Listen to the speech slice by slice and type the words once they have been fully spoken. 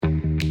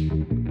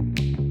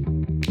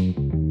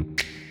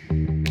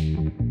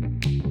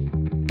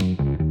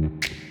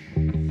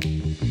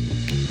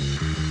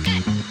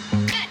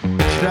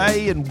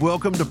G'day and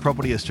welcome to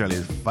Property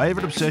Australia's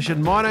favourite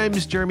obsession. My name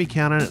is Jeremy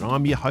Cannon and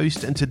I'm your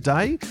host, and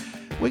today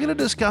we're going to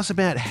discuss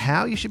about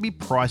how you should be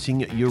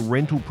pricing your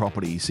rental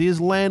property. See, as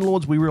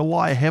landlords, we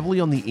rely heavily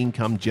on the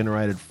income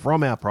generated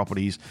from our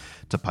properties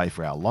to pay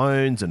for our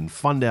loans and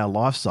fund our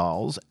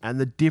lifestyles, and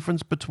the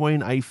difference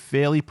between a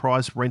fairly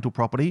priced rental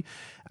property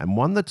and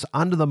one that's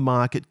under the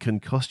market can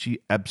cost you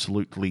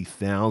absolutely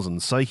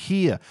thousands. So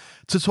here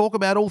to talk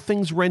about all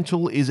things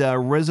rental is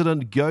our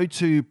resident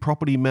go-to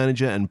property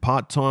manager and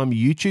part-time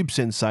YouTube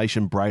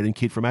sensation, Braden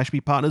Kidd from Ashby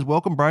Partners.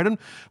 Welcome, Braden.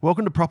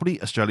 Welcome to Property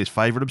Australia's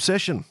favourite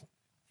obsession.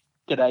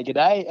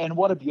 G'day, and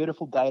what a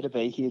beautiful day to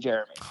be here,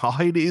 Jeremy. Oh,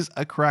 it is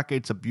a cracker.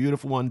 It's a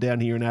beautiful one down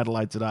here in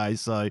Adelaide today,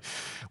 so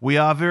we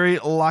are very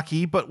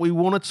lucky, but we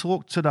want to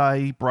talk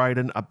today,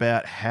 Braden,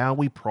 about how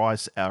we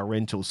price our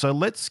rentals. So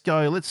let's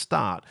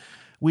start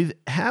with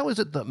how is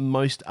it that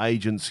most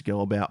agents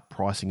go about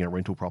pricing a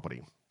rental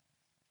property?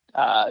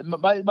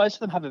 Most of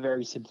them have a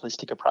very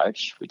simplistic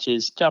approach, which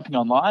is jumping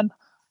online,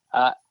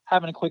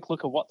 having a quick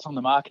look at what's on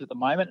the market at the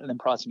moment, and then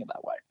pricing it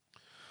that way.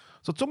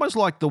 So it's almost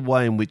like the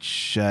way in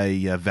which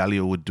a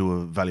valuer would do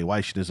a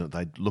valuation, isn't it?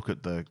 They'd look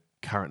at the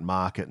current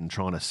market and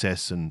try and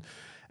assess and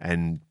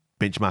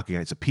benchmark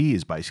against the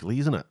peers, basically,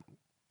 isn't it?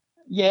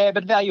 Yeah,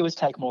 but valuers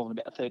take more than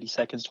about 30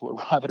 seconds to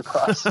arrive at a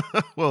price.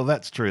 Well,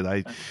 that's true.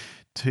 They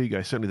too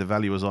go, certainly the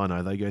valuers I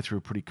know, they go through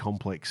a pretty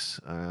complex,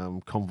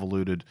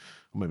 convoluted,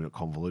 maybe not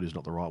convoluted is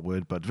not the right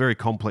word, but very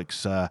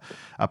complex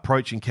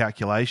approach and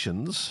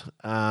calculations.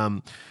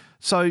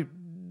 So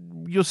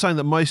you're saying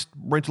that most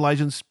rental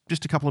agents,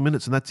 just a couple of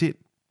minutes and that's it?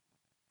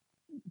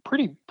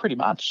 Pretty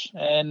much.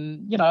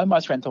 And,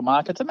 most rental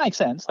markets, it makes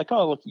sense. Like,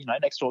 oh, look,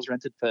 next door's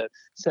rented for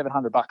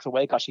 $700 a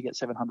week. I should get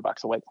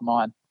 $700 a week for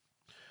mine.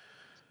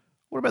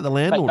 What about the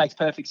landlord? Makes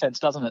perfect sense,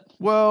 doesn't it?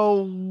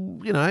 Well,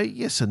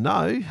 yes and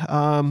no.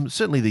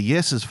 Certainly the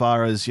yes, as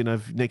far as,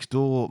 if next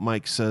door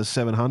makes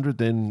 700,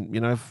 then,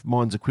 if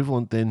mine's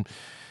equivalent, then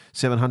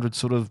 700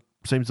 sort of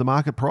seems the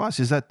market price.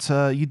 Is that,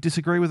 you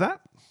disagree with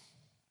that?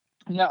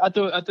 Yeah, I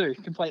do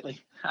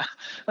completely.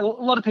 A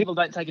lot of people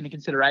don't take into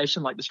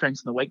consideration like the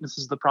strengths and the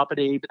weaknesses of the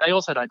property, but they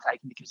also don't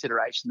take into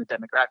consideration the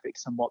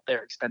demographics and what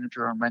their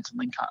expenditure on rental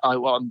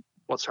income,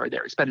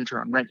 their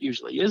expenditure on rent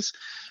usually is.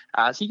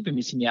 So you could be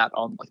missing out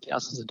on like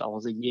thousands of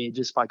dollars a year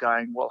just by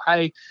going, well,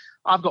 hey,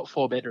 I've got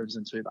 4 bedrooms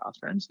and 2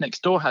 bathrooms.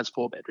 Next door has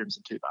 4 bedrooms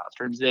and 2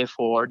 bathrooms.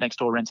 Therefore, next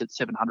door rents at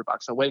 $700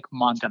 a week.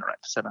 Mine's going to rent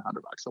for $700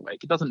 a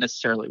week. It doesn't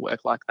necessarily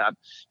work like that.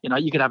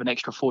 You could have an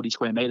extra 40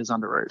 square meters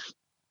under roof.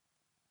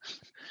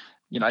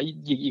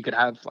 You could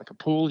have like a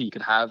pool, you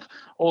could have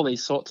all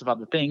these sorts of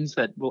other things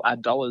that will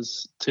add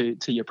dollars to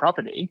your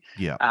property.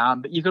 Yeah.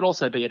 But you could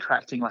also be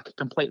attracting like a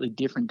completely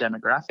different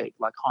demographic,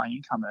 like high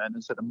income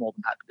earners that are more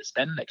than happy to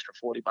spend an extra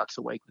 $40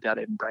 a week without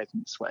even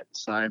breaking a sweat.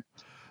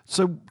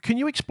 So can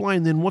you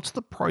explain then what's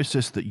the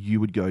process that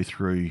you would go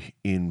through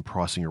in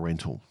pricing a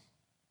rental?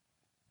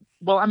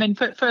 Well, I mean,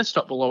 first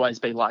stop will always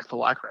be like for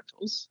like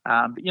rentals.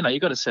 But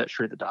you've got to search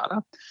through the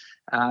data.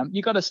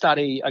 You've got to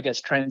study, I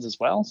guess, trends as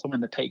well. So when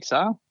the peaks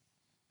are.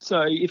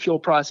 So if you're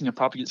pricing a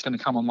property that's going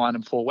to come online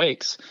in 4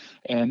 weeks,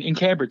 and in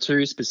Canberra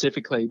too,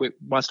 specifically,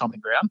 my stomping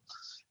ground,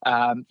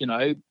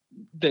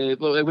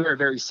 we're a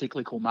very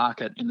cyclical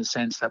market in the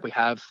sense that we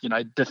have,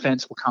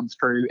 defence will come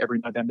through every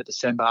November,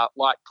 December,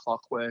 like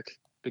clockwork,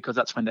 because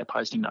that's when their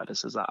posting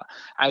notices are.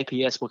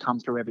 APS will come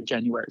through every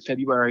January,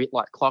 February,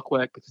 like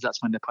clockwork, because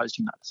that's when their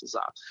posting notices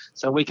are.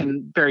 So we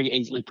can very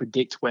easily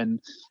predict when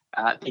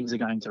things are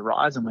going to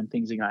rise and when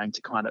things are going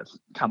to kind of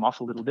come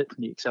off a little bit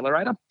from the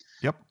accelerator.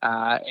 Yep.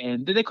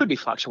 And there could be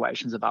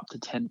fluctuations of up to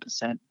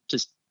 10%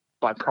 just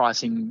by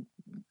pricing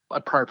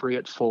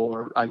appropriate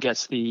for, I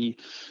guess, the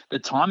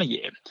time of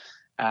year.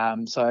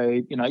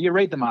 So, you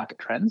read the market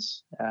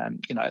trends,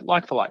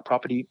 like for like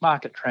property,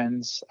 market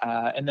trends,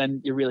 and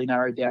then you really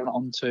narrow down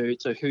onto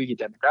who your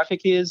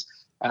demographic is.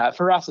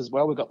 For us as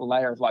well, we've got the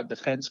layer of like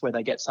defence where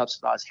they get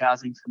subsidised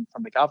housing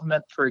from the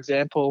government, for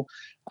example.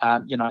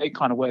 Kind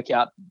of work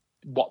out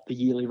what the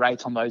yearly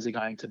rates on those are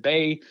going to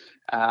be.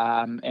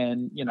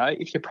 And,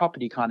 if your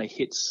property kind of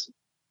hits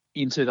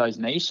into those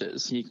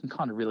niches, you can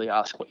kind of really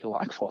ask what you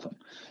like for them.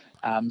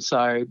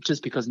 So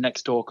just because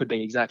next door could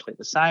be exactly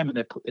the same and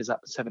they put this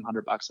up at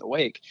 $700 a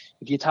week,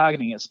 if you're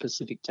targeting a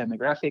specific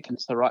demographic and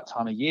it's the right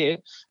time of year,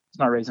 there's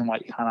no reason why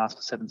you can't ask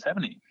for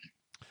 $770.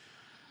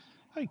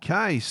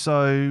 Okay,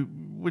 so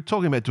we're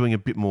talking about doing a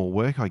bit more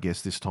work, I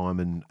guess, this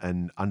time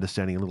and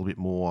understanding a little bit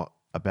more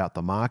about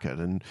the market.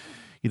 And,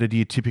 do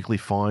you typically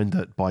find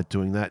that by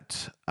doing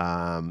that,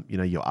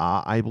 you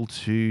are able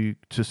to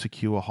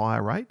secure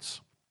higher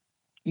rates?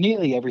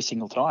 Nearly every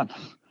single time.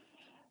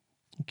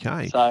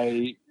 Okay.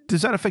 So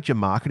does that affect your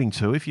marketing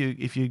too? If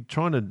you're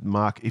trying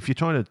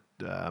to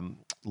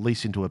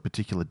lease into a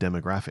particular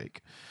demographic,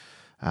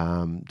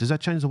 does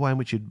that change the way in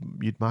which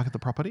you'd market the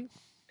property?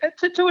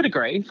 To a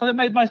degree. So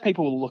most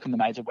people will look in the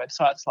major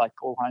websites like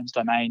All Homes,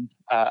 Domain,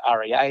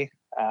 REA.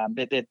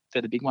 They're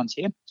the big ones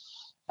here.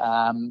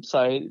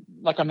 So,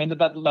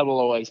 that will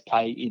always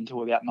play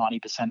into about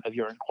 90% of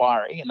your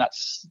inquiry, and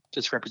that's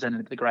just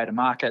representative of the greater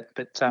market.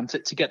 But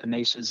to get the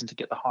niches and to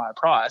get the higher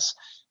price,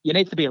 you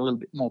need to be a little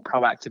bit more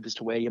proactive as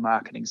to where you're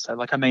marketing. So,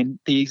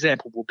 the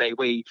example will be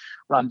we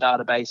run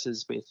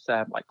databases with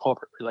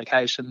corporate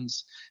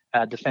relocations,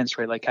 defence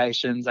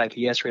relocations,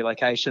 APS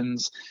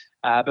relocations,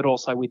 but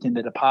also within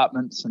the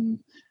departments and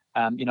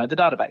the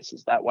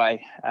databases that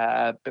way.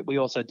 But we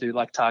also do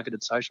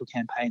targeted social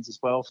campaigns as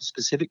well for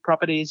specific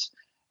properties,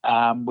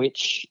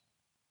 which,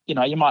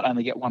 you might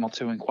only get one or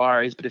two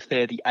inquiries, but if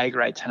they're the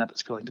A-grade tenant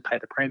that's willing to pay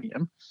the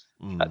premium,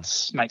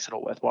 that makes it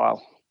all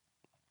worthwhile.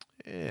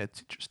 Yeah, it's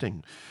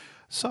interesting.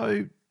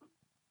 So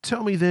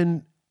tell me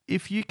then,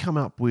 if you come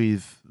up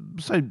with,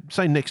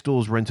 say next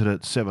door's rented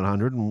at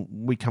 700 and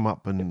we come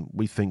up and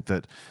we think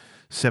that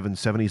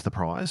 770 is the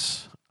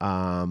price,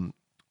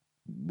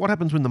 what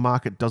happens when the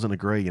market doesn't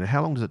agree?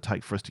 How long does it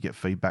take for us to get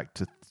feedback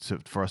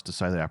for us to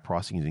say that our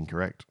pricing is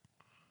incorrect?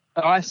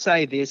 I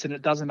say this, and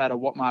it doesn't matter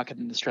what market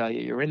in Australia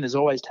you're in, there's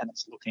always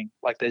tenants looking.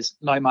 There's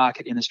no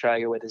market in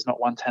Australia where there's not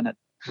one tenant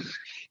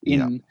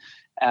in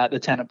the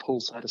tenant pool,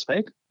 so to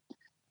speak.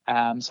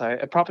 So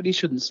a property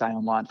shouldn't stay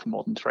online for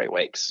more than 3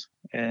 weeks.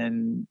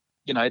 And,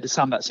 to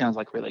some that sounds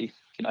like really,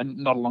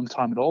 not a long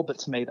time at all, but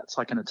to me that's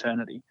like an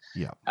eternity.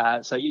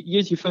 Yeah. So you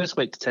use your first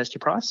week to test your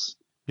price.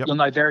 Yep. You'll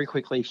know very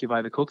quickly if you've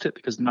overcooked it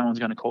because no one's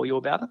going to call you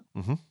about it.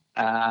 Mm-hmm.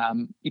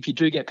 If you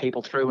do get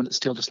people through and it's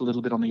still just a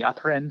little bit on the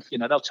upper end,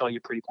 they'll tell you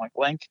pretty point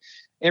blank.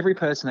 Every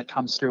person that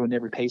comes through and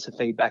every piece of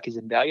feedback is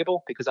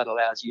invaluable because that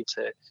allows you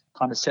to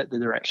kind of set the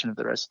direction of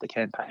the rest of the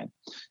campaign.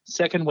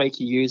 Second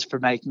week you use for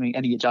making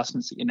any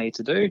adjustments that you need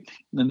to do. And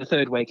then the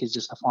third week is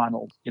just the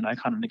final,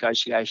 kind of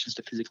negotiations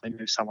to physically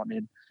move someone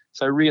in.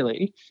 So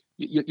really,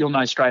 you'll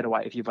know straight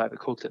away if you've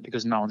overcooked it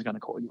because no one's going to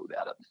call you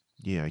about it.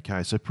 Yeah,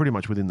 okay. So pretty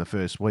much within the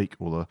first week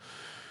or the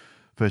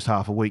first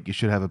half a week, you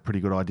should have a pretty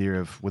good idea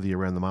of whether you're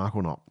around the mark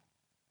or not.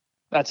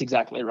 That's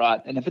exactly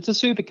right. And if it's a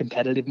super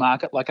competitive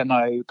market, like I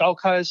know Gold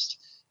Coast,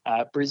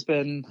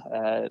 Brisbane,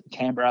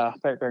 Canberra,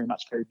 very, very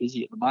much very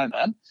busy at the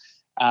moment,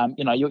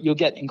 you'll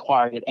get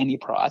inquiry at any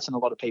price, and a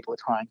lot of people are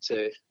trying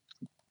to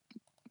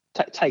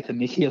take the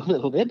mickey a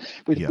little bit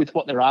with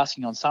what they're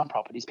asking on some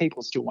properties.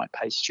 People still won't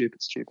pay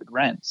stupid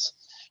rents.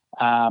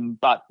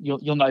 But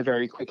you'll know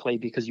very quickly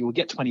because you will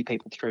get 20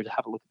 people through to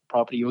have a look at the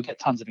property. You'll get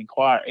tons of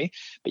inquiry,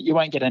 but you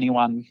won't get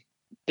anyone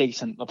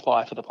decent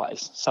apply for the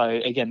place. So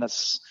again,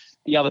 that's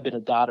the other bit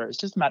of data. It's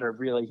just a matter of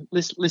really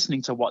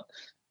listening to what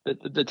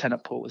the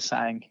tenant pool is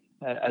saying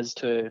as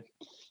to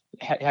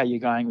how you're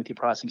going with your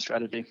pricing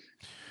strategy.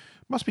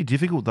 Must be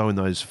difficult though in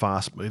those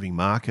fast-moving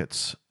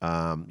markets,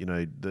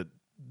 that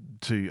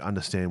to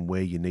understand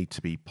where you need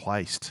to be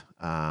placed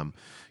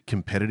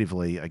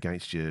competitively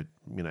against your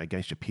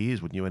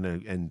peers, wouldn't you?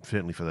 And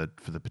certainly for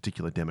the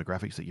particular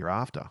demographics that you're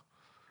after.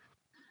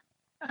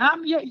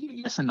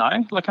 Yes and no.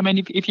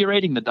 If you're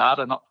reading the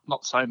data,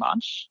 not so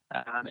much,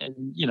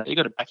 and you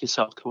got to back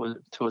yourself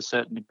to a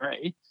certain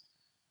degree.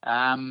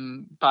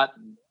 But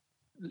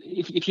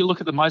if you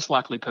look at the most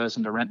likely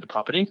person to rent the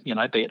property, be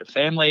it a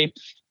family,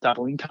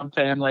 double income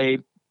family,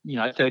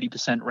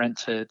 30% rent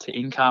to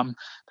income,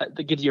 that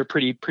gives you a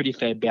pretty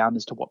fair bound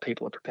as to what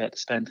people are prepared to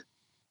spend.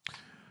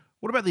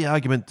 What about the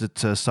argument that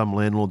some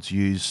landlords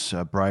use,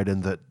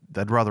 Braden, that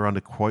they'd rather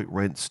underquote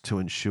rents to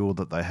ensure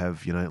that they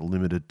have,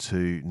 limited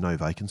to no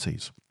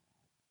vacancies?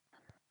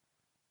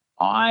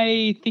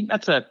 I think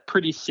that's a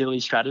pretty silly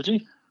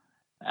strategy.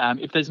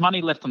 If there's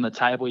money left on the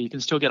table, you can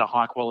still get a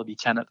high quality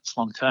tenant that's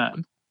long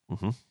term.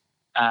 Mm-hmm.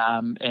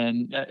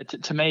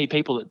 To me,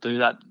 people that do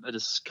that are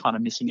just kind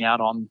of missing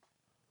out on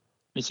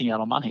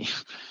money.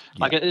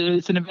 Yeah.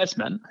 It's an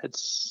investment.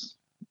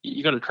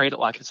 You got to treat it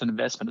like it's an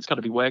investment. It's got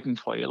to be working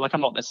for you.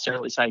 I'm not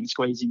necessarily saying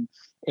squeezing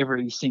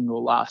every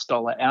single last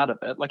dollar out of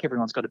it.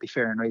 Everyone's got to be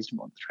fair and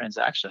reasonable in the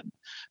transaction.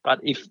 But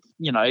if,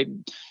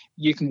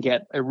 you can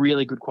get a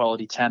really good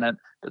quality tenant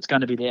that's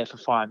going to be there for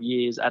 5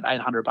 years at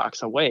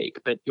 $800 a week,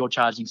 but you're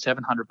charging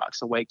 $700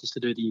 a week just to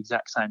do the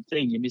exact same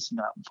thing, you're missing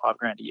out on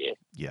 $5,000 a year.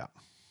 Yeah.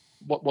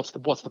 What's the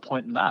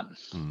point in that?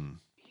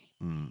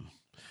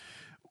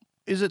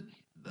 Is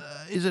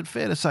it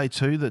fair to say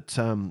too that,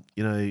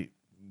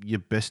 your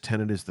best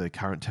tenant is the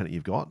current tenant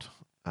you've got,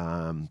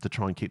 to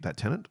try and keep that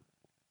tenant?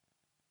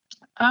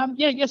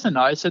 Yes and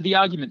no. So the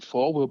argument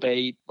for will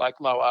be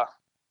lower,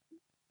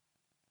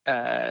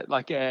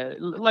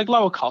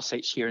 lower costs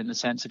each year in the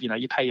sense of,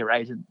 you pay your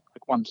agent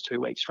 1 to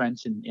 2 weeks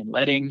rent in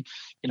letting,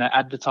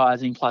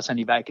 advertising plus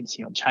any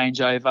vacancy on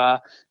changeover,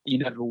 the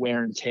inevitable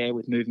wear and tear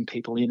with moving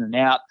people in and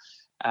out.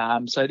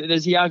 So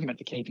there's the argument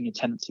for keeping a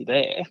tenancy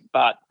there,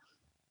 but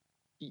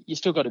you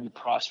still got to be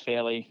priced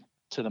fairly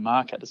to the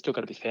market. It's still got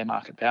to be fair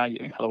market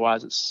value.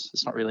 Otherwise,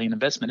 it's not really an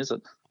investment, is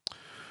it?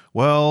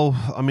 Well,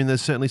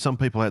 there's certainly some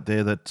people out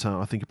there that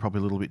I think are probably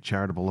a little bit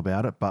charitable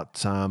about it.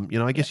 But,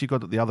 I guess you've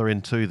got at the other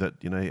end too that,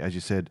 as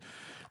you said,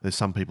 there's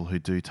some people who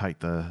do take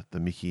the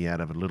mickey out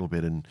of it a little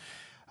bit. And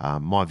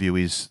my view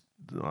is,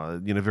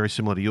 very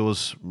similar to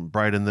yours,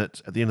 Braden,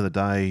 that at the end of the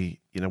day,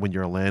 when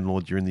you're a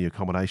landlord, you're in the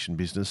accommodation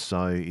business.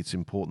 So it's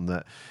important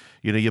that,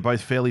 you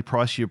both fairly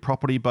price your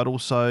property, but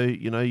also,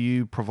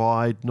 you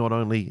provide not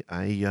only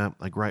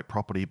a great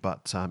property,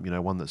 but,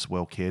 one that's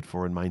well cared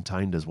for and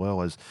maintained as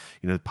well as,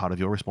 part of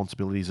your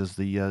responsibilities as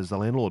the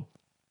landlord.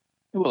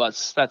 Well,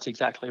 that's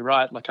exactly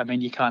right. Like, I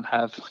mean, you can't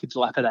have a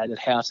dilapidated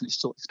house and you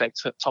still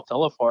expect top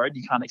dollar for it.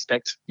 You can't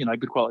expect,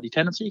 good quality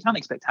tenants. So you can't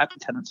expect happy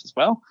tenants as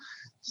well.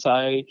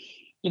 So,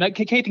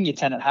 keeping your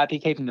tenant happy,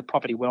 keeping the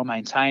property well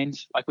maintained,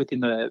 like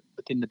within the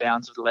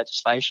bounds of the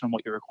legislation and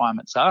what your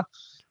requirements are.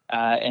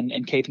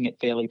 And keeping it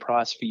fairly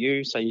priced for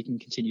you so you can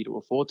continue to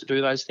afford to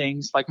do those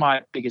things. Like,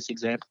 my biggest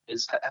example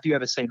is, have you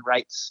ever seen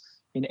rates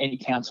in any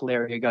council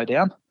area go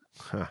down?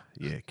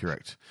 Yeah,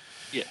 correct.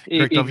 Yeah, correct.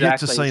 Exactly. I've yet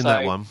to see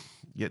that one.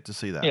 Yet to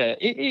see that. Yeah,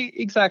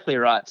 exactly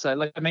right. So,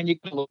 like, I mean, you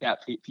can look out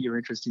for your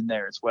interest in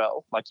there as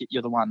well. Like,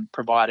 you're the one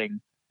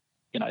providing,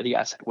 the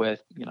asset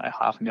worth,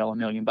 $500,000, $1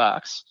 million.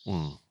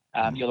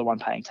 You're the one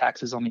paying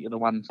taxes on it. You're the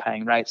one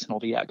paying rates and all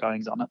the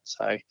outgoings on it.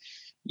 So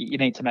you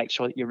need to make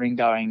sure that your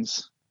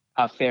ingoings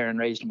are fair and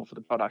reasonable for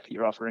the product that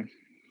you're offering.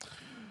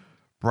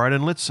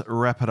 Braden, let's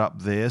wrap it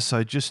up there.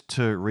 So just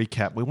to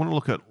recap, we want to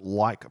look at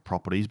like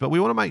properties, but we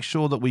want to make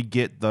sure that we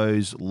get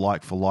those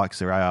like for likes.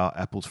 There are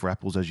apples for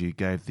apples, as you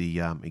gave the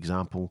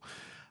example.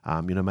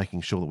 Making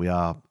sure that we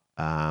are,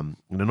 not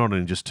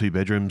only just 2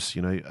 bedrooms,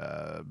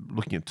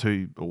 looking at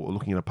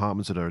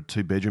apartments that are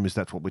 2 bedrooms,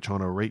 that's what we're trying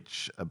to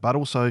reach, but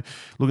also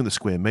looking at the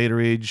square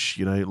meterage,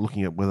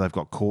 looking at whether they've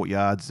got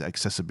courtyards,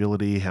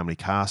 accessibility, how many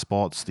car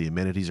spots, the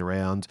amenities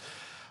around.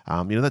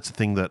 That's the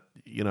thing that,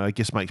 I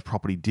guess makes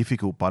property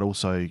difficult, but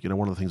also,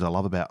 one of the things I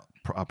love about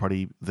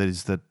property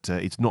is that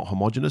it's not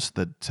homogenous,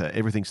 that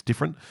everything's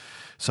different.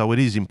 So it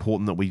is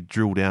important that we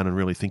drill down and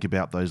really think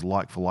about those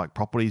like-for-like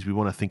properties. We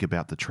want to think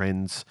about the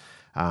trends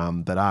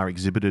that are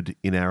exhibited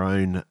in our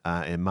own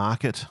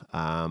market,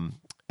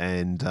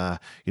 and how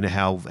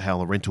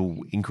the rental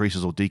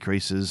increases or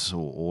decreases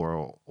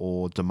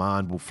or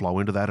demand will flow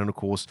into that, and of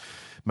course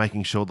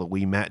making sure that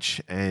we match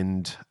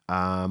and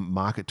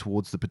market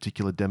towards the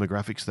particular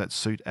demographics that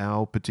suit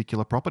our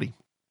particular property.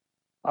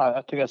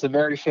 I think that's a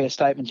very fair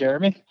statement,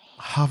 Jeremy.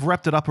 I've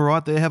wrapped it up all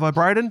right there, have I,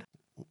 Braden?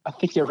 I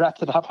think you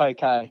wrapped it up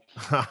okay.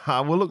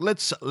 Well, look,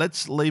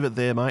 let's leave it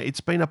there, mate.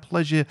 It's been a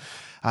pleasure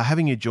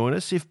having you join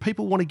us. If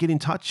people want to get in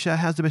touch,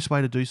 how's the best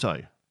way to do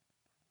so?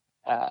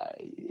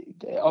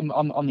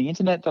 On the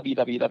internet,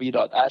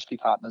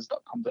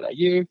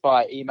 www.ashbypartners.com.au,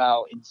 by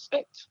email,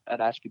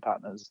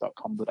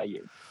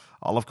 inspect@ashbypartners.com.au.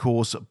 I'll, of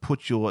course,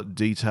 put your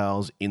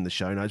details in the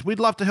show notes. We'd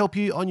love to help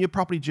you on your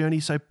property journey,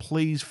 so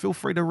please feel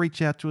free to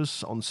reach out to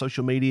us on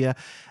social media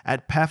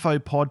at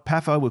PAFOPod.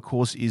 PAFO, of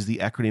course, is the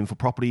acronym for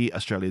Property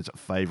Australia's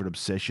Favourite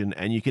Obsession,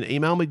 and you can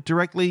email me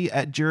directly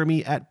at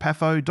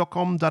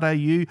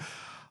jeremy@pafo.com.au.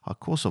 Of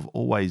course, I've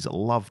always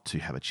loved to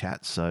have a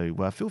chat, so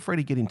feel free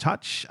to get in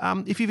touch.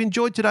 If you've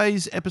enjoyed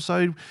today's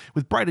episode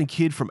with Braden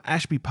Kidd from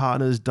Ashby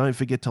Partners, don't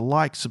forget to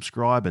like,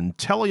 subscribe, and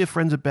tell all your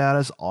friends about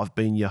us. I've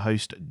been your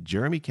host,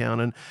 Jeremy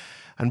Cownan.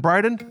 And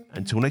Braden,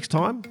 until next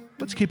time,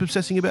 let's keep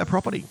obsessing about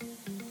property.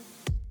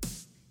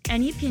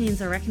 Any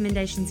opinions or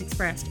recommendations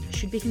expressed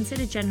should be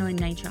considered general in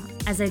nature,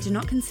 as they do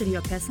not consider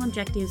your personal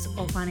objectives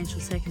or financial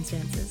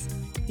circumstances.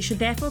 You should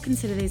therefore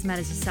consider these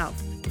matters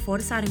yourself before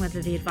deciding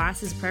whether the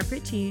advice is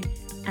appropriate to you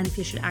and if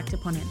you should act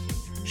upon it.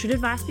 Should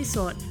advice be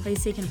sought,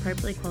 please seek an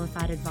appropriately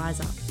qualified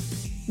advisor.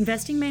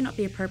 Investing may not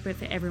be appropriate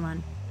for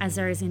everyone, as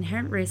there is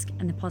inherent risk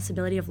and the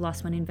possibility of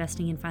loss when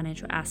investing in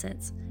financial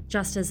assets,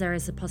 just as there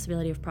is the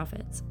possibility of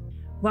profits.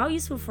 While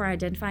useful for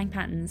identifying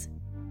patterns,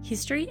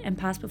 history and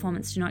past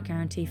performance do not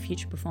guarantee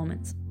future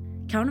performance.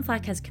 Cowan &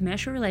 Flack has a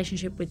commercial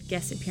relationship with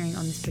guests appearing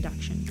on this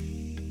production.